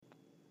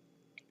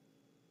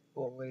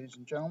Hello, ladies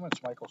and gentlemen.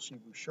 It's Michael C.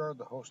 Bouchard,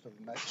 the host of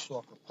the Night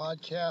Stalker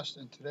podcast,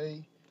 and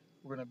today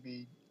we're going to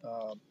be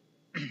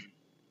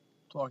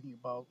talking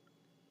about,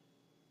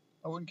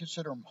 I wouldn't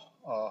consider them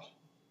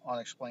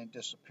unexplained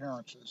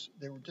disappearances.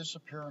 They were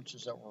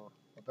disappearances that were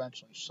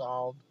eventually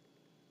solved.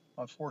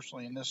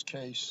 Unfortunately, in this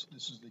case,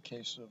 this is the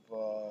case of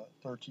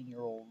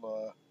 13-year-old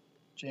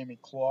Jayme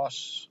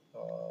Kloss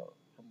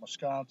from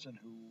Wisconsin,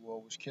 who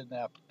was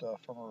kidnapped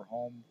from her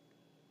home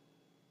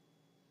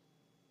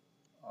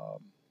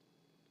um,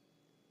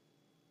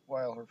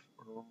 while her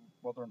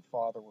mother and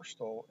father were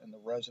still in the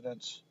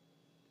residence.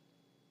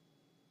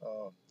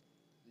 The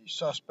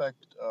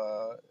suspect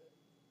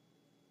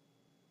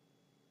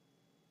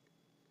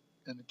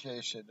in the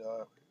case had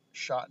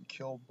shot and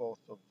killed both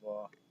of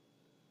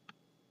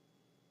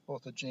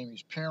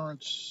Jayme's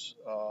parents.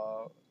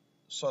 The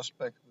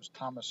suspect was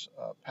Thomas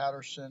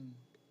Patterson.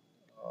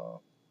 Uh,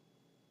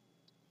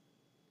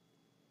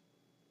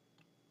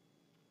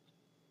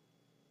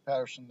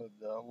 Patterson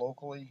lived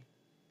locally.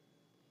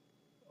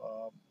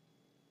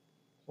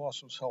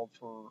 Kloss was held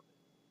for,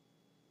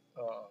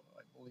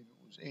 I believe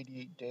it was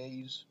 88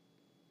 days.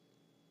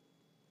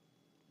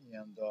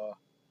 And,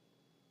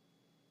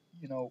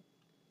 you know,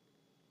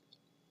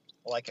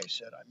 like I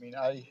said, I mean,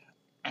 I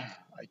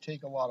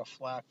take a lot of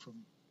flack from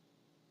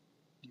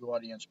the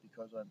audience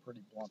because I'm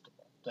pretty blunt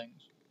about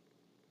things.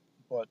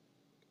 But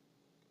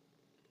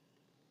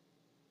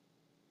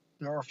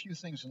there are a few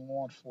things in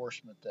law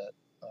enforcement that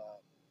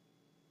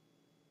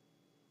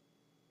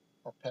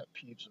are pet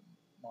peeves of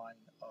mine.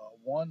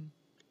 One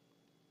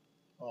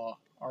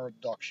are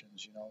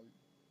abductions. You know,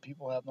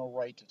 people have no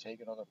right to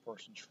take another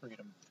person's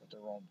freedom for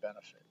their own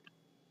benefit.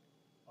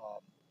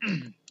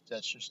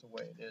 That's just the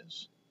way it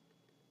is.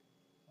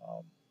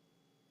 Um,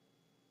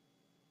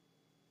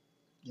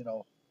 you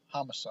know,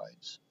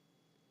 homicides.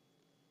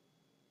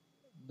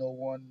 No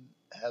one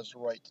has the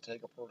right to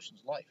take a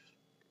person's life.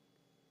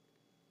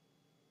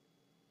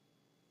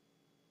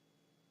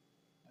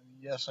 I mean,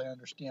 yes, I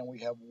understand we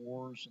have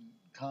wars and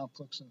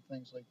conflicts and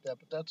things like that,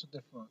 but that's a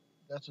different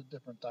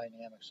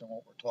dynamic than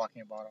what we're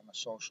talking about on a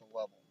social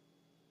level.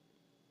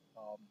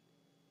 Um,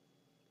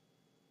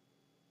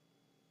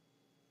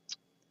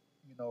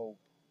 you know,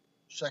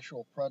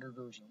 sexual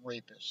predators and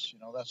rapists. You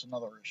know, that's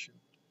another issue.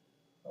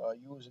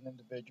 You as an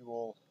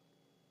individual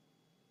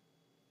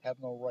have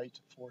no right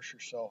to force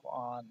yourself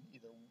on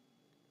either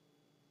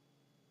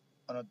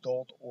an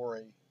adult or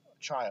a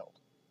child.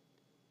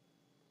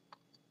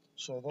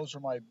 So those are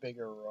my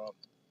bigger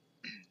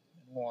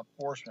in law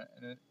enforcement.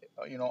 And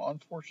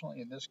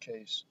unfortunately, in this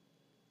case,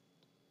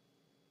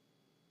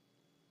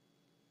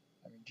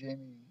 I mean,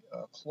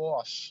 Jayme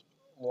Kloss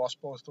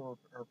lost both of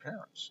her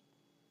parents.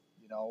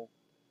 You know,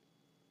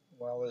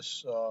 while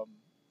this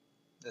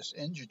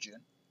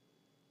indigent,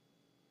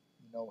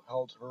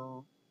 held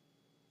her,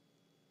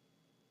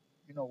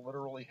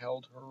 literally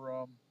held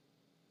her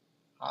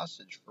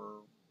hostage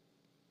for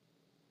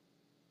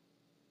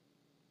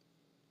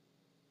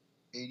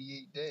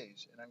 88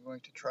 days. And I'm going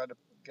to try to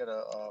get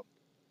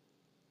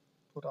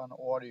put on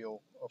audio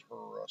of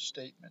her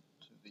statement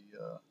to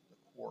the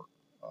court.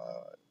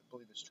 I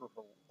believe it's through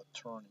her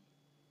attorney.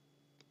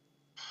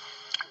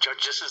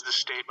 Judge, this is the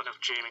statement of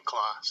Jayme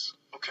Kloss.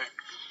 Okay.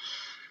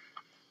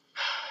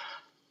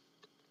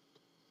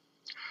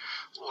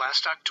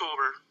 Last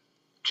October,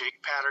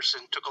 Jake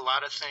Patterson took a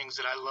lot of things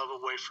that I love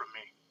away from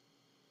me.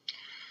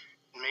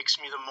 It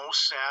makes me the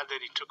most sad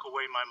that he took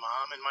away my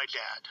mom and my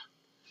dad.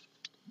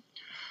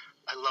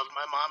 I loved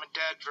my mom and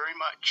dad very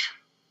much,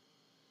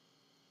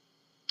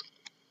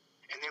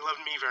 and they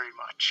loved me very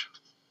much.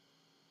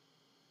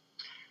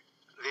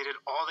 They did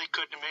all they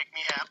could to make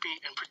me happy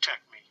and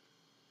protect me.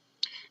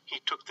 He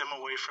took them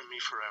away from me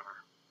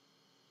forever.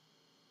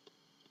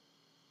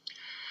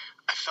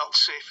 I felt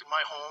safe in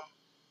my home,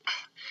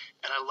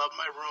 and I loved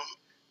my room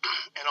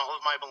and all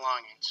of my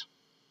belongings.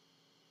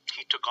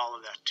 He took all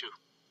of that too.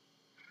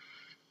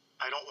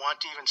 I don't want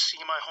to even see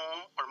my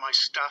home or my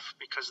stuff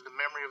because of the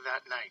memory of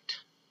that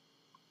night.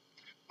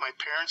 My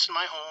parents and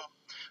my home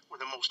were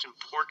the most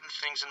important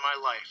things in my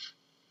life.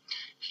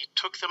 He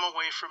took them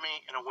away from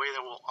me in a way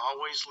that will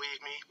always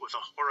leave me with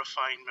a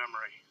horrifying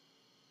memory.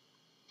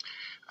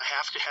 I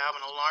have to have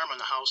an alarm in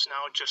the house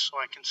now just so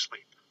I can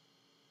sleep.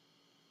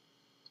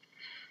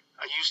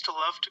 I used to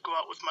love to go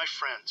out with my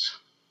friends.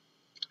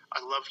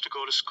 I loved to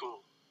go to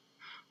school.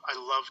 I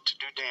loved to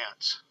do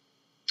dance.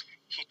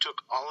 He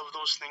took all of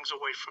those things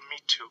away from me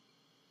too.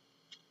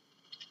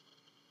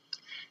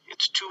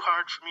 It's too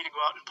hard for me to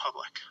go out in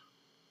public.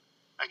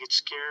 I get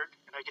scared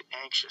and I get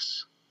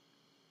anxious.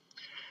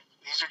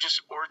 These are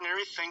just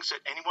ordinary things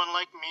that anyone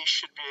like me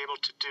should be able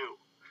to do,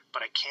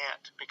 but I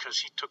can't because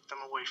he took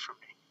them away from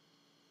me.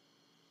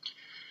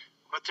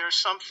 But there are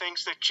some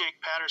things that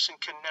Jake Patterson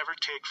can never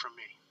take from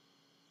me.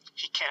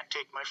 He can't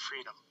take my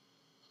freedom.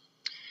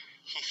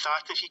 He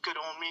thought that he could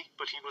own me,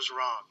 but he was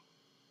wrong.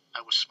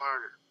 I was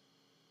smarter.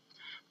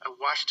 I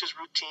watched his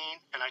routine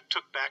and I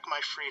took back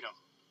my freedom.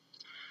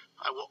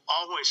 I will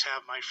always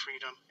have my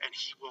freedom and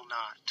he will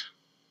not.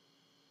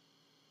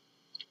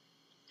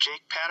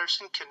 Jake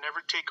Patterson can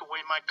never take away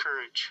my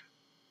courage.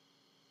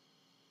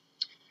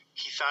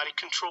 He thought he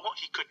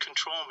could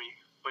control me,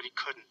 but he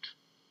couldn't.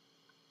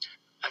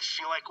 I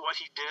feel like what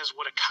he did is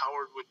what a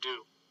coward would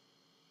do.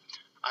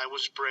 I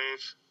was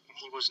brave, and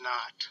he was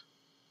not.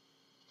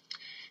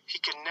 He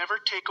can never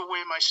take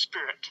away my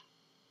spirit.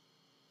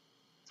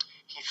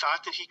 He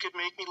thought that he could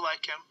make me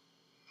like him,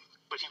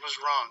 but he was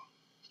wrong.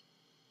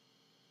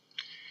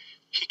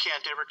 He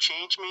can't ever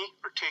change me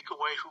or take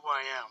away who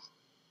I am.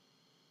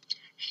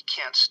 He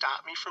can't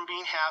stop me from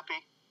being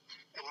happy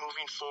and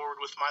moving forward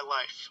with my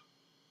life.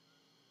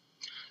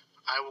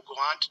 I will go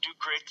on to do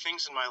great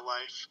things in my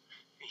life,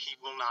 and he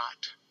will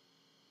not.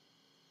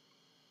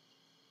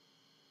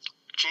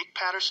 Jake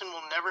Patterson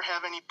will never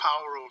have any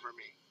power over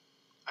me.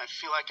 I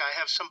feel like I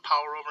have some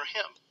power over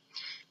him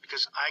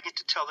because I get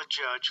to tell the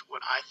judge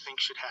what I think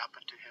should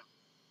happen to him.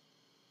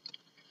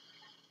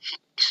 He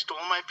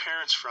stole my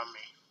parents from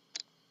me.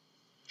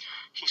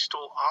 He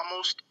stole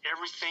almost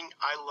everything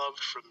I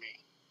loved from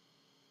me.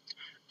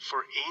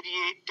 For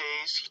 88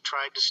 days, he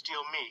tried to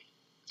steal me,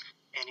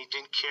 and he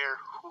didn't care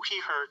who he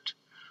hurt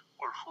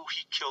or who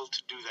he killed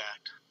to do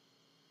that.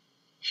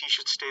 He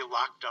should stay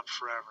locked up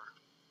forever.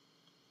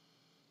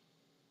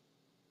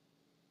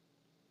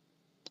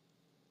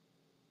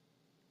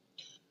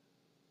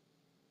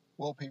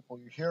 Well, people,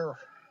 you hear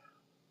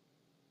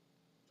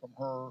from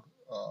her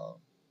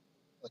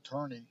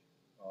attorney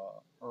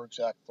her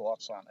exact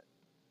thoughts on it.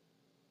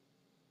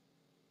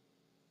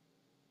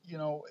 You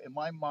know, in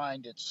my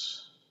mind,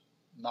 it's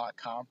not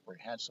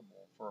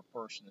comprehensible for a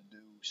person to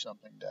do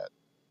something that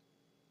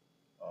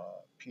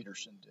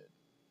Peterson did.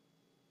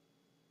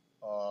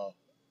 The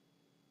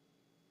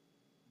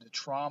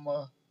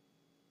trauma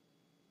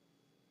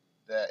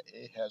that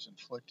it has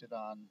inflicted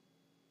on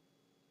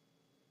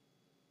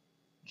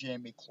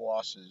Jayme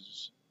Closs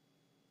is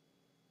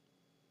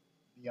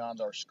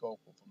beyond our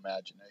scope of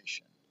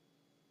imagination.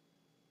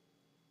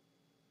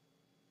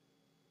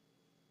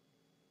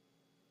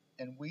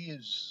 And we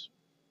as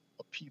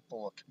a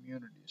people, a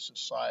community, a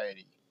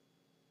society,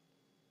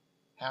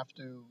 have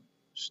to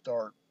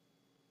start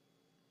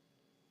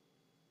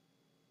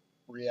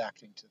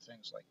reacting to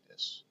things like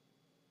this.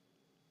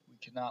 We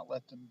cannot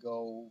let them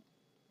go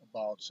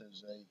about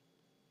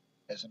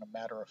as in a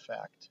matter of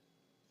fact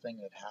thing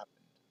that happened,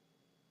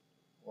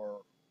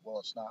 or well,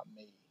 it's not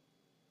me,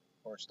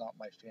 or it's not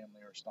my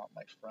family, or it's not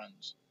my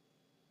friends,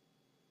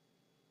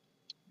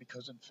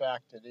 because in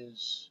fact it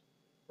is,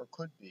 or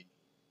could be,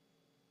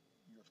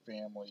 your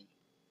family,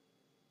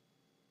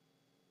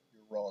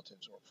 your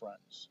relatives, or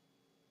friends.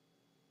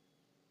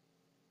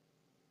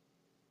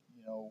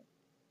 You know,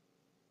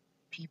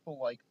 people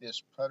like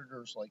this,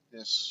 predators like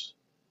this,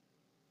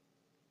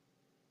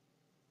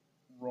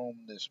 roam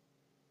this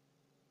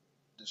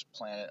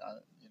planet.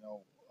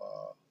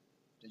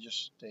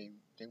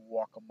 They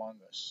walk among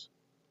us.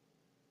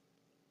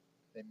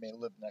 They may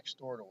live next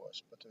door to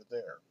us, but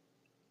they're there.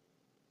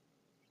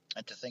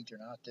 And to think they're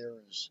not there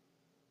is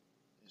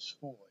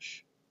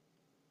foolish.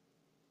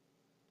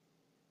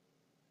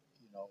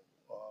 You know,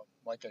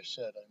 like I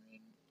said,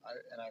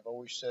 I've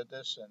always said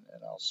this,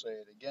 and I'll say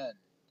it again.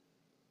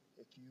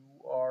 If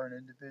you are an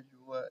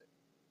individual that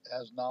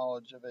has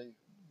knowledge of a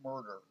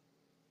murder,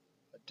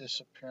 a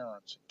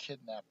disappearance, a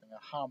kidnapping, a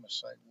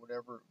homicide,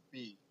 whatever it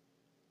be,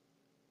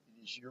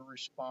 it is your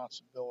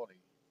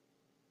responsibility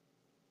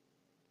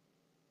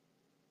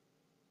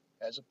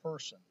as a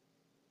person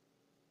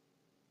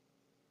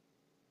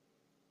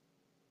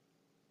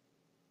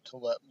to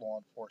let law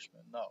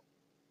enforcement know.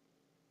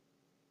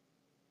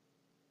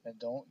 And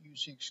don't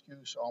use the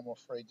excuse, oh, I'm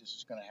afraid this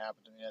is going to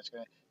happen to me.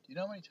 Do you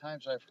know how many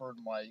times I've heard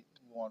in my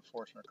law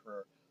enforcement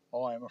career,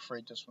 oh, I'm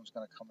afraid this one's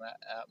going to come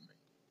at me,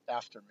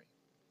 after me.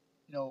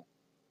 You know,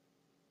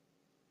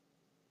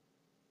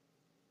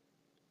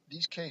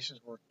 these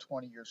cases were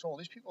 20 years old.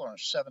 These people are in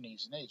their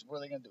 70s and 80s. What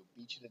are they going to do,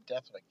 beat you to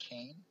death with a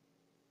cane?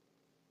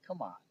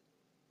 Come on.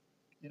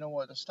 You know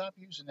what? Stop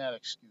using that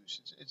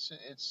excuse.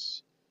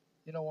 It's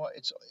you know what?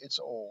 It's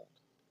old.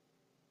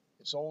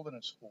 It's old and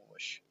it's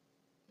foolish.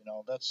 You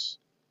know, that's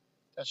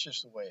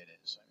just the way it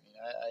is. I mean,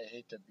 I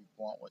hate to be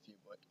blunt with you,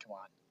 but come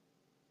on.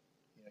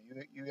 You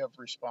know, you have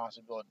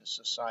responsibility to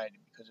society,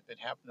 because if it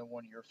happened to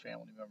one of your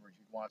family members,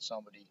 you'd want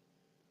somebody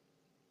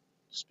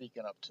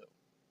speaking up to.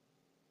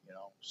 You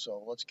know,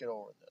 so let's get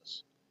over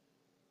this.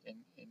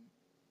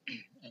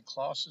 In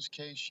Klaus's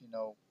case, you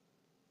know,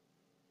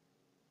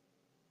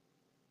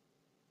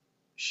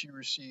 she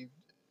received,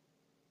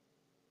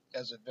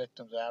 as a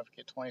victim's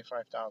advocate,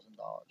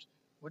 $25,000.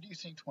 What do you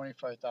think $25,000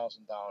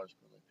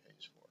 really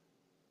pays for?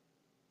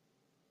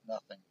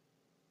 Nothing.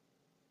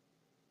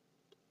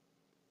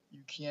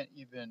 You can't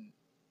even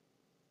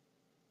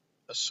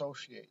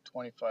associate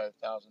 $25,000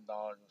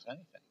 with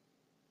anything,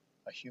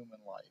 a human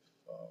life,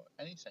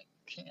 anything.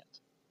 You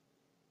can't.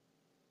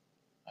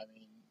 I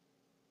mean,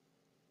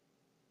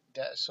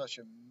 that is such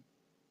a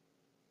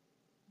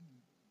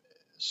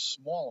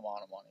small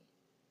amount of money,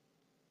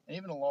 and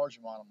even a large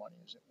amount of money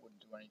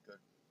wouldn't do any good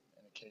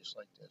in a case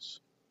like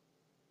this.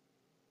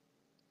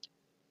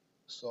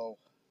 So,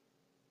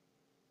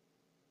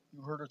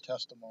 You heard her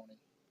testimony.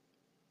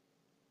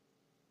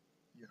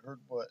 You heard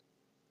what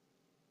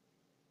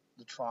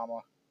the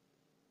trauma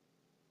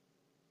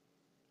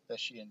that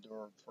she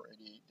endured for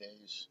 88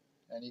 days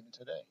and even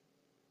today.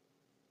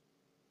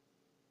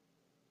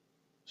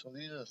 So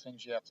these are the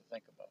things you have to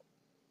think about.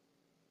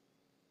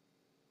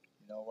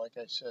 Like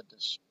I said,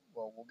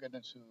 we'll get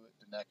into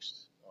the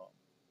next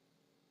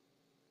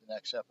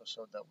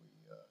episode that we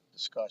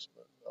discuss,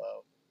 but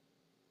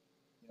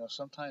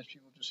sometimes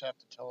people just have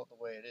to tell it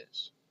the way it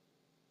is,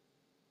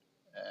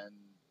 and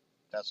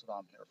that's what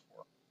I'm here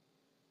for.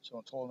 So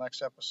until the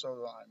next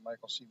episode, I'm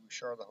Michael C.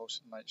 Bouchard, the host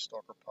of the Night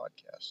Stalker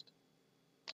podcast.